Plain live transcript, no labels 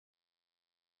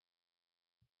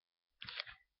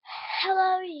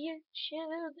Hello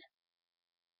YouTube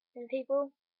and people,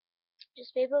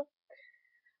 just people.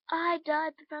 I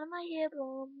dyed the front of my hair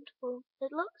blonde. Well,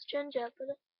 it looks ginger, but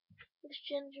it looks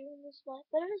ginger in this light.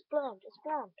 But it is blonde. It's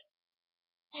blonde.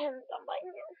 I haven't done my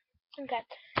hair. Okay,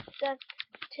 so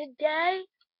today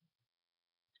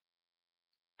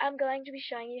I'm going to be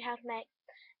showing you how to make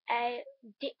a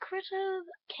decorative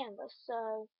canvas.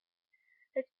 So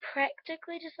it's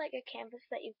practically just like a canvas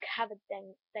that you've covered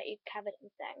in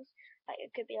things. Like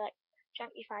it could be like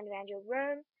junk you find around your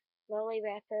room, lolly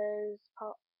wrappers,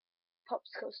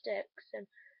 popsicle sticks, and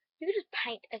you could just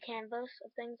paint a canvas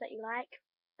of things that you like.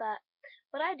 But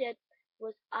what I did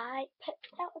was I picked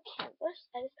out a canvas.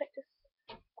 I just picked a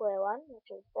square one,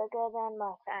 which is bigger than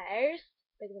my face.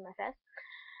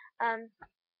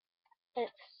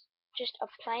 It's just a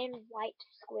plain white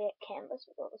square canvas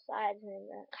with all the sides and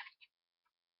the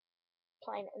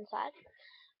plain inside.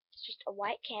 It's just a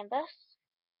white canvas,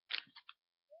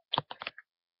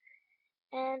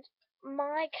 and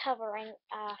my covering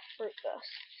are fruit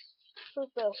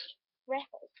burst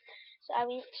wrappers. So I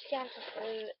went down to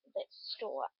the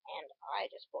store and I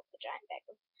just bought the giant bag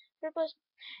of fruit burst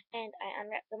and I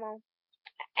unwrapped them all.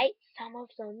 I ate some of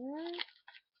them,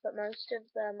 but most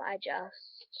of them I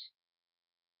just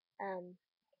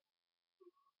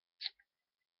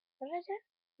what did I do?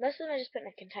 Most of them I just put in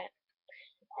a container.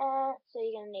 So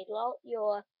you're gonna need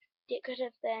your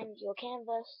decorative thing, your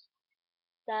canvas,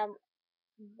 some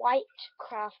white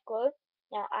craft glue.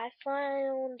 Now I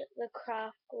found the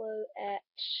craft glue at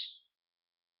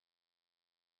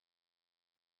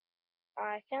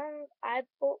I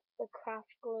bought the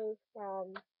craft glue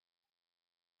from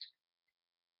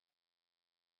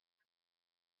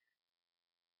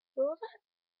where was it?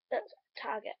 That's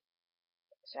Target.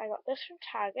 So I got this from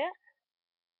Target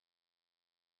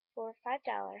for $5.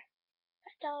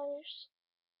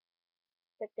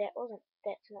 But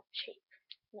that's not cheap.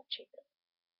 Not cheap.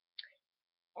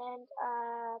 And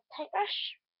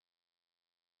paintbrush.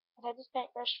 I've had this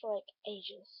paintbrush for like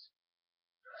ages.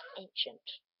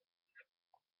 Ancient.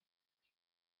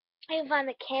 You can find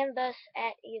the canvas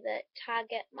at either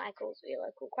Target, Michael's, or your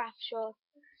local craft store.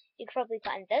 You can probably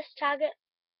find this Target,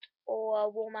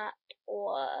 or Walmart,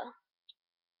 or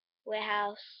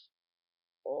Warehouse,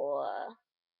 or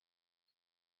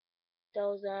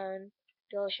Dollar Zone,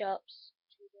 Dollar Shops,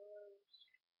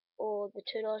 or the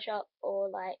 $2 shop, or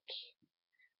like,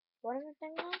 what am I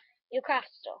thinking of? Your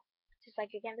craft store. Just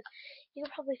like a canvas. You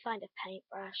can probably find a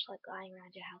paintbrush like lying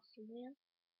around your house somewhere.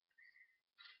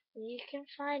 You can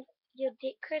find your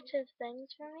decorative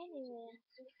things from anywhere.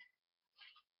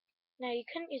 No, you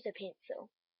couldn't use a pencil,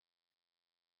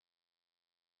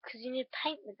 because you need to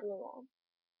paint the glue on.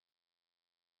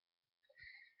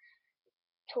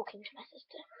 Talking to my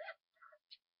sister,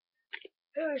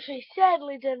 who she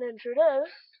sadly didn't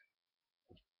introduce.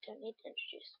 Don't need to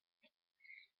introduce.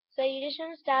 So you just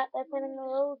want to start by putting a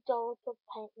little dollop of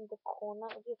paint in the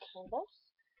corner of your canvas,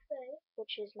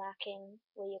 which is marking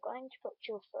where you're going to put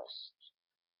your first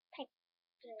paint.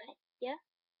 Yeah?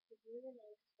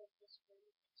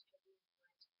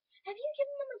 Have you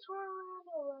given them a tour around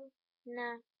or?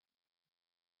 No.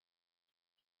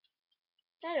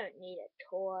 I don't need a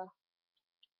tour.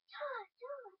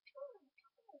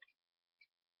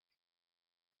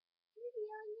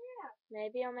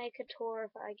 Maybe I'll make a tour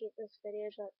if I get this video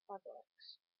to like 5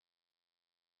 likes.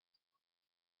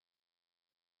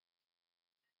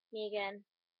 Me again.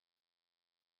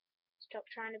 Stop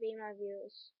trying to be my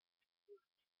viewers.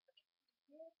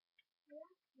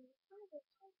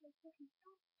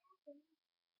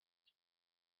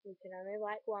 You can only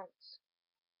like once.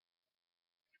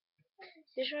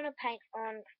 You just want to paint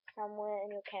on somewhere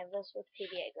in your canvas with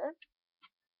PVA glue,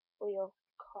 or your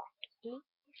craft glue.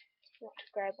 You want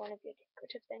to grab one of your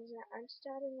decorative things. Now I'm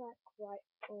starting like right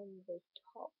on the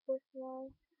top with my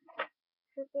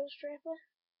fruit burst wrapper.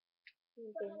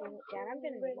 And bending it down. I'm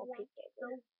going to need more PVA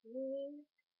glue.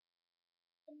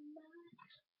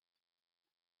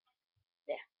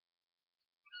 There.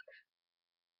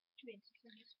 Okay.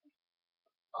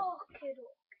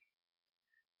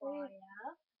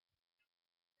 Briar.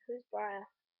 Who's Briar?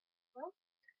 What?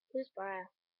 Who's Briar?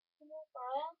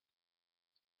 Briar?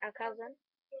 Our cousin?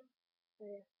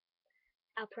 Yeah.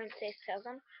 Our princess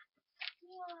cousin?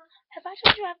 Yeah. Have I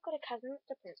told you I've got a cousin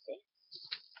that's a princess?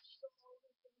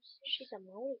 She's a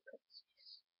molly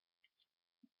princess.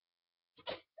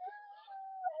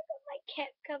 I got my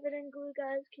cap covered in glue,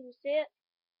 guys. Can you see it?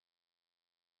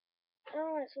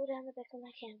 Oh, it's all down the back of my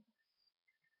canvas.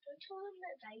 Don't tell them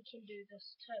that they can do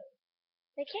this too.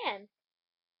 They can.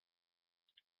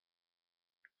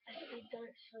 If we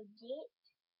don't forget.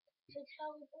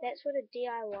 That's what a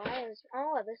DIY is.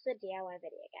 Oh, this is a DIY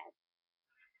video, guys.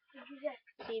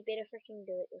 So you better freaking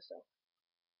do it yourself.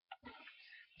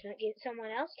 Don't get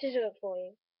someone else to do it for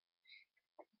you.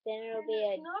 Then it'll be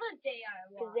a. Not a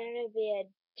DIY. Because then it'll be a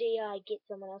DI get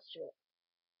someone else to do it.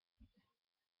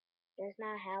 That's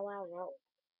not how I roll.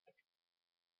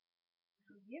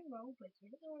 You roll, but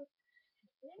you don't.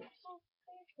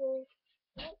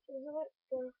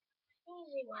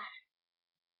 Easy one.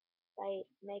 By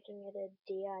making it a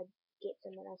DI get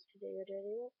someone else to do your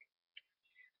dirty work.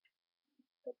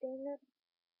 But then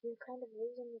you're kind of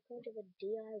losing the point of a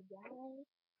DIY.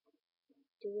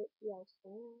 Do it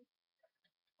yourself.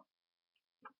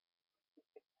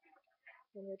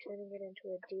 And you're turning it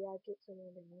into a DI get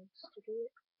someone else to do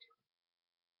it.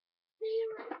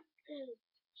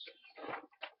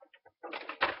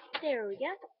 There we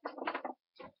go.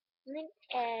 And then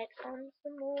add on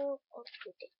some more of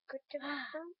the decorative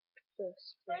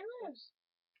stuff. First.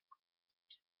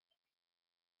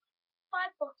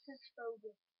 5 boxes filled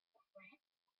with crap.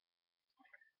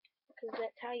 Because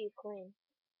that's how you clean.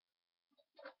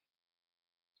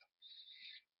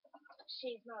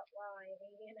 She's not lying,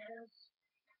 you know.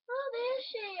 Oh, there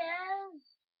she is.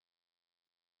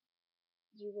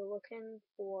 You were looking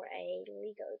for a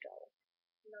Lego doll.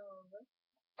 No.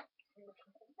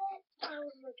 I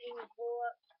was looking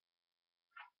for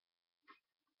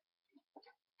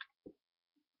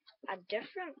a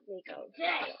different Lego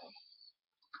Yes. doll.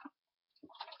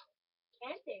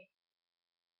 Candy.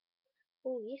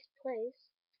 Oh, yes, please.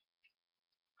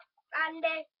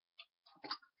 Candy.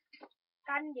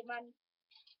 Candyman.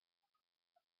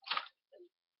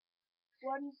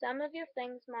 Some of your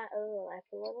things might overlap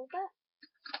a little bit.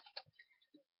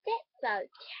 That's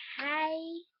okay.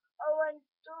 I went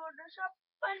to the shop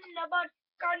and about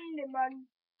Candyman.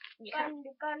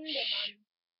 Candyman.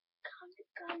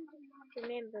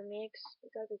 Remember, Megs, we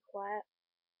gotta be quiet.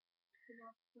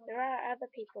 There are other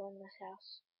people in this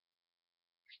house.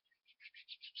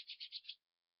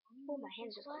 Oh, my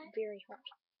hands just got very hot.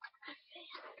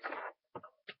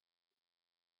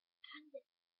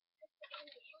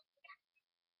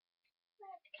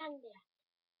 Candy.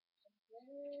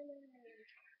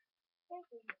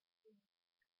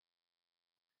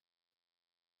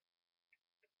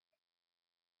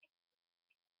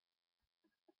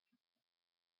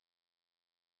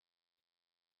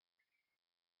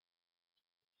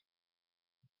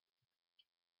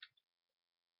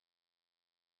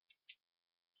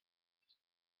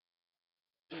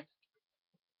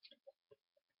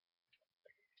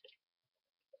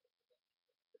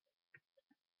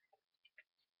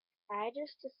 I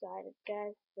just decided,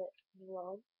 guys, that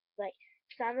vlogs, like,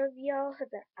 some of y'all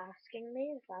have been asking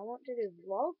me if I want to do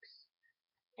vlogs,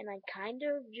 and I kind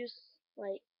of just,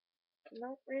 like,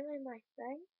 not really my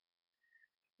thing.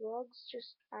 Vlogs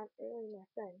just aren't really my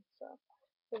thing, so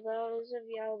for those of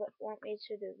y'all that want me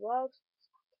to do vlogs,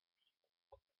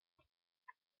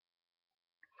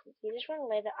 if you just want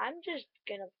to leave it, I'm just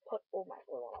gonna put all my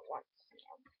glue on at once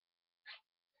now.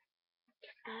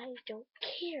 I don't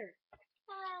care.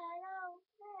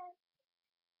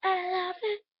 I love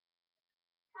it.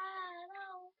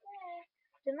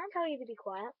 Didn't I tell you to be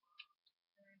quiet?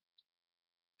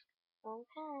 Okay.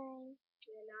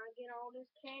 And I get all this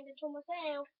candy to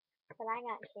myself. But I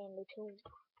got candy too.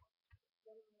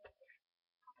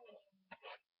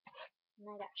 And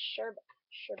I got sherbet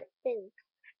fizz,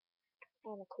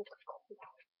 and a Coca-Cola.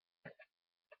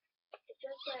 It's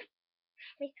just like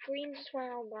My screen just went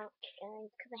all black,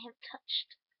 guys, because I haven't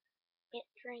touched it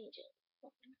for ages.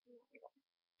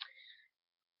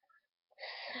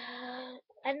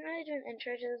 I didn't really do an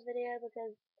intro to this video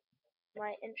because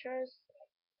my intros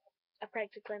are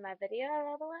practically my video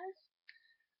otherwise.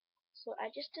 So I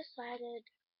just decided,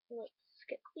 let's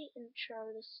skip the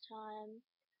intro this time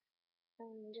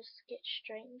and just get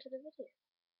straight into the video.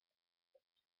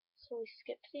 So we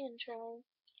skipped the intro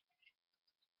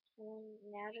and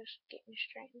now just getting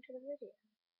straight into the video.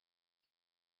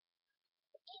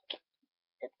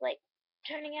 It's like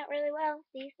turning out really well,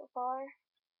 see, so far.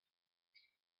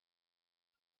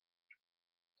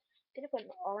 I'm gonna put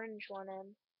an orange one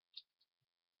in.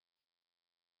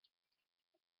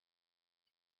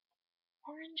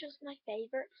 Orange is my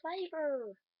favorite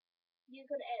flavor. you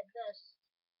could add this.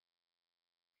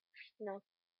 No,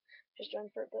 just doing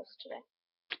fruit boost today.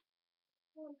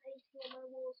 I'm painting on my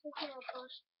walls. Look how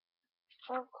gosh.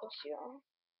 Oh, of course you are.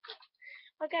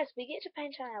 Oh guys, we get to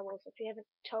paint on our walls if you haven't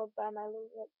told by my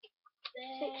little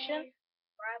section.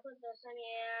 I put this in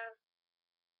here.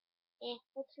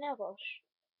 It's nail polish.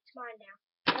 It's mine now.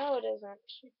 No, it isn't.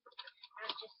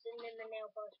 I'm just sitting in the nail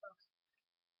polish box.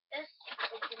 This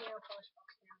is the nail polish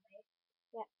box now, babe.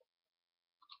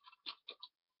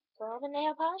 all the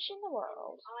nail polish in the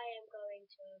world. I am going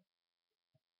to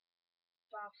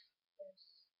buff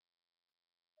this.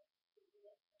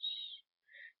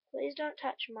 Please don't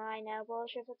touch my nail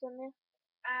polish if it's in there.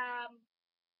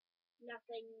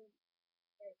 Nothing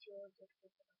that's yours if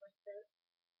it's with this.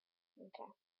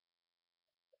 Okay.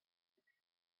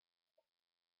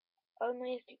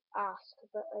 Only if you ask,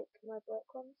 but like my black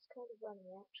one's kind of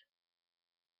running out.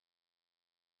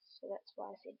 So that's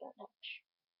why I said don't touch.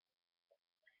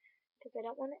 Because I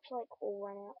don't want it to like all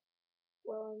run out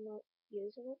while I'm not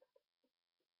using it.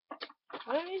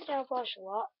 I don't use nail polish a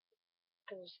lot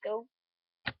because of school.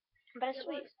 But it's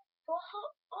sweet.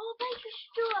 They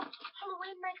should do a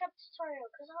Halloween makeup tutorial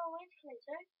because Halloween's coming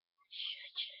too.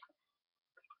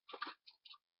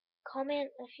 Comment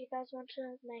if you guys want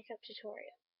a makeup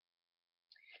tutorial.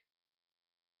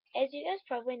 As you guys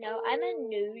probably know, I'm a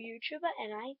new YouTuber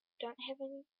and I don't have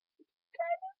any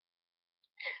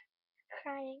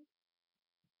crying.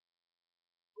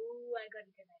 Ooh, I got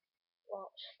a good idea.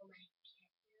 What? For my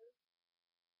cat now.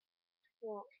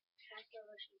 What?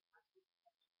 Transformation.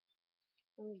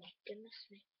 Oh my goodness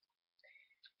me.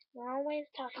 We're always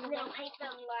talking We'll about paint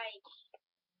them like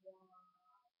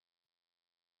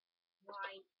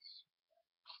white.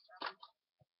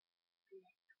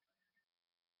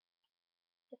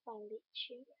 if I let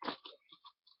you.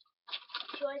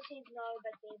 Choices no,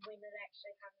 but then when it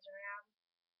actually comes around,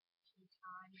 it's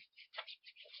fine.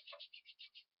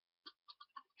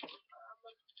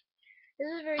 This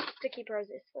is a very sticky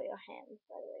process for your hands,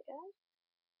 by the way, guys.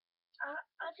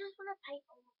 I just want to paint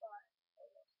all of us.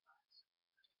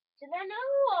 Do they know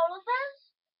who all of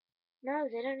us? No,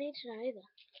 they don't need to know either.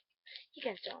 You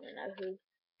guys don't want to know who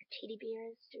a teddy bear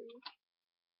is, do you?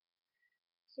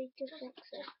 So you just think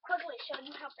so. Just quickly show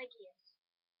them how big he is.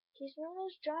 He's one of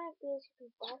those giant bears you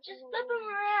can bite. Just flip him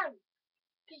around.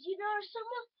 Because you know,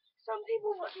 some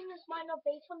people watching this might not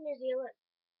be from New Zealand.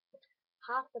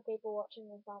 Half the people watching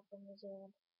this aren't from New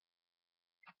Zealand.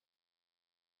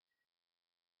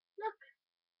 Look.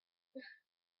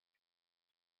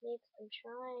 Needs some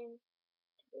trying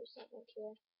to do something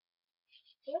here.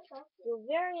 You're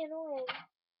very annoying.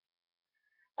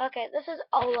 Okay, this is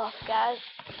Olaf, guys.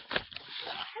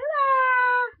 Hello.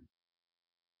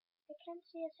 I can't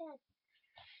see his head.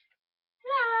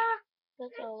 Hello.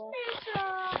 That's Olaf.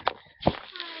 Lisa.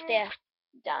 There.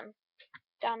 Done.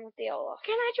 Done with the Olaf.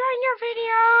 Can I join your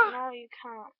video? No, you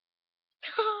can't.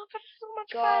 Oh, but it's so much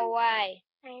Go fun. away.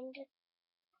 And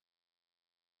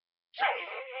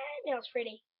now it's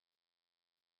Freddy.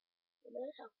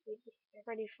 Notice how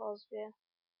Freddy Fazbear.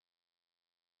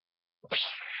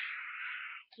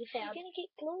 You failed. You're gonna get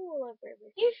glue all over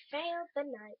everything. You failed the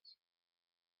night.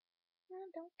 I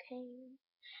don't care.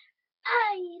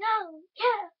 I don't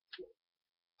care.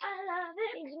 I love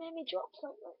it. Things made me drop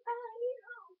something. I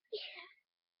don't care.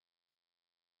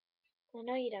 I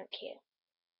know you don't care.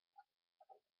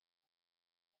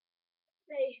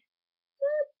 Hey.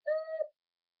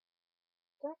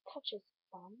 Don't touch his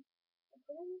bum.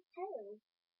 His tail.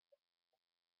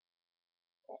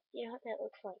 You know what that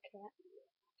looks like, right?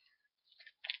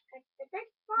 The big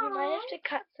You might have ball. to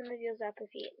cut some of yours up if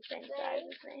you get the same size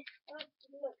as me.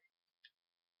 Look.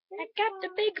 I got the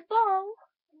big ball.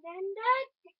 And then that.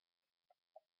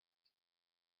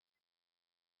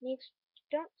 Needs,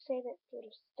 don't say that sort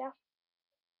of stuff.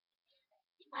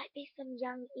 It might be some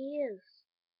young ears.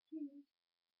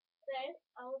 Then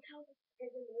I'll tell them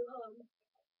there's a new home.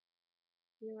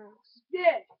 Your ass.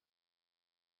 Yeah.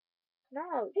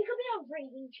 No, He could be a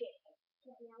reading chair.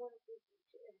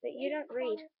 but you don't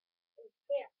read. Yeah.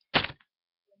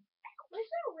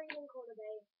 Where's that reading corner,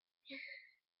 babe?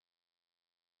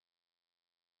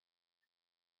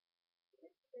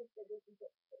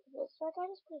 Looks like I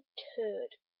just put a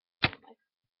turd.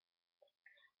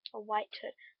 A white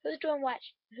turd. Who's doing white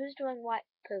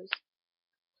poos?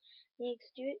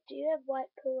 Next, do you have white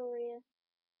poo, Aria?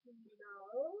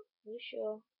 No. You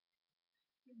sure?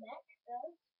 Max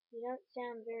does. You don't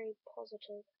sound very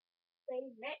positive. Say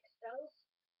Max does.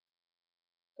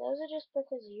 Those are just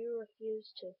because you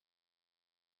refuse to.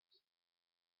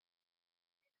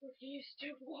 Refuse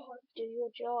to what? Do your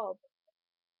job.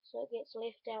 So it gets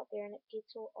left out there and it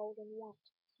gets all old and white.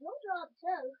 Your job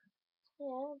too.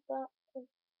 Yeah, but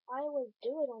I always do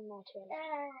it on my turn.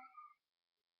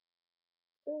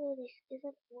 Oh, this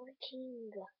isn't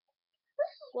working.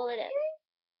 Well, it is.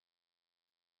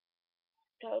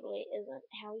 Totally isn't.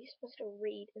 How are you supposed to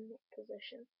read in that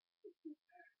position?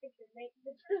 It can make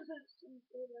the position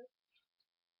better.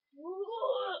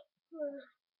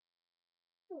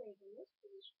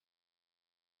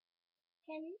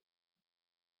 Can you?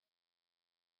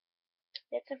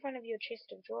 That's in front of your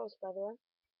chest of drawers, by the way.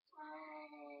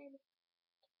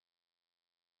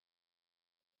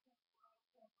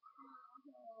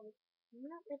 I'm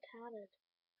not retarded.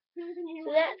 So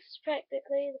that's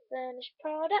practically the finished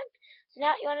product. So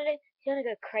now what you want to do, you want to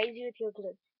go crazy with your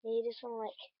glue. And you just want to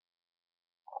like,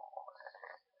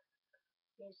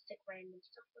 You stick random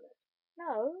stuff on it.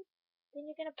 no, then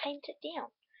you're going to paint it down.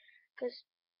 Because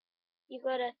you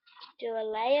got to do a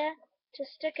layer to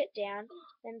stick it down,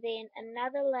 and then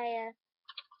another layer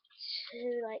to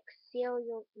like seal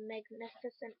your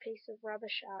magnificent piece of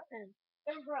rubbish art in.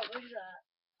 What rubbish art?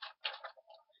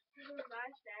 This is a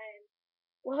nice name.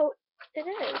 Well, it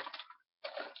is.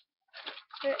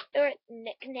 Or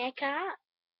knick-knack art.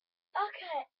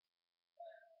 Okay.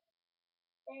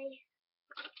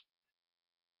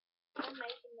 I'm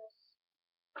making this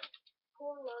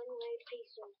poor lonely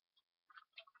piece of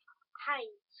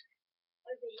paint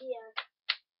over here.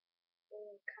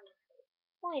 Colourful.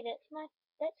 Wait,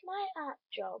 that's my art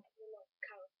job. Not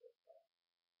colourful.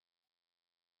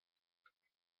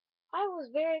 I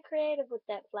was very creative with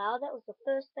that flower. That was the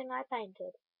first thing I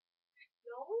painted.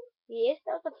 No? Yes,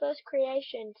 that was the first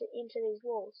creation to enter these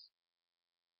walls.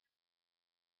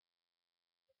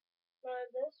 No,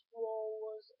 this wall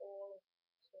was all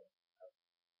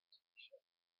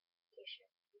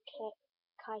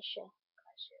Kaisha.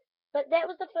 But that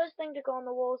was the first thing to go on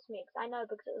the walls, Mix. I know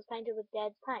because it was painted with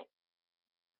Dad's paint.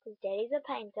 Because Daddy's a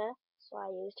painter, so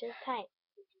I used his paint.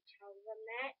 Did you tell them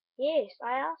that? Yes,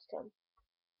 I asked him.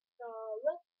 So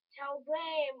let's tell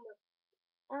them.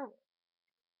 Oh.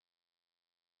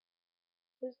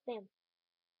 Who's them?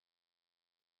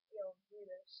 Your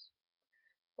viewers.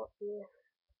 What you?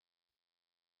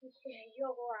 Yeah,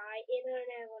 you're right.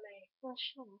 Internet on it. Oh,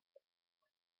 shut up.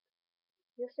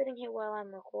 You're sitting here while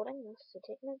I'm recording this, so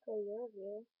technically you're a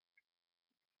viewer.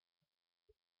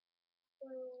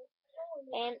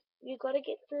 And you gotta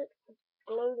get the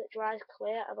glue that dries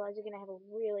clear, otherwise you're gonna have a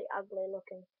really ugly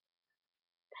looking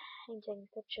painting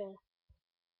picture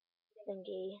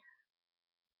thingy.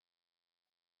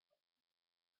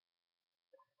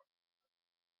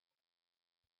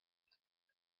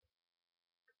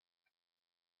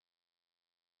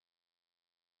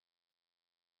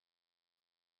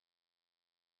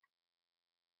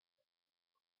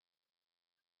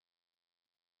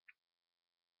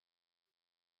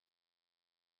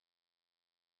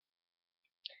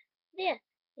 There.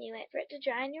 You wait for it to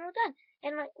dry and you're all done.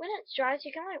 And like when it dries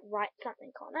you can like write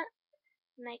something on it.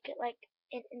 Make it like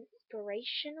an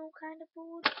inspirational kind of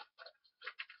board.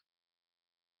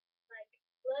 Like,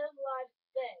 live life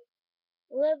big.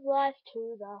 Live life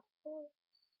to the full.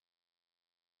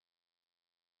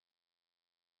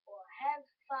 Or have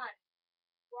fun.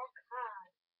 Rock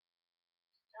hard.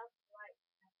 Stuff like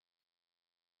that.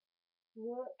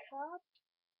 Work hard.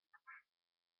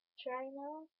 Train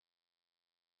hard.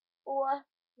 Or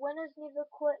winners never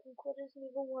quit and quitters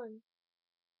never win.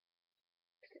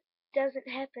 Doesn't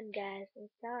happen, guys. I'm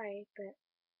sorry, but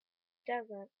it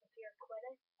doesn't. If you're a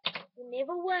quitter, You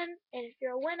never win, and if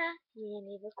you're a winner, you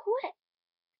never quit.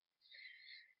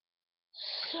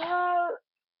 So,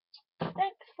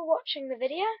 thanks for watching the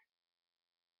video.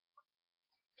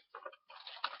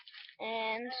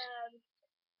 And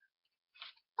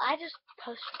I just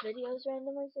post videos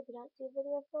randomly, so if you don't see a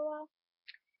video for a while,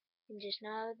 then just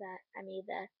know that I'm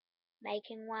either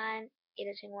making one,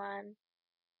 editing one,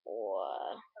 or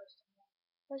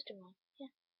posting one. Yeah.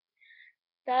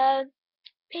 So,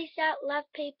 peace out, love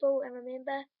people, and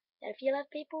remember that if you love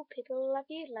people, people will love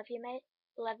you. Love your mate,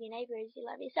 love your neighbor as you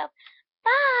love yourself.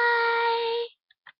 Bye!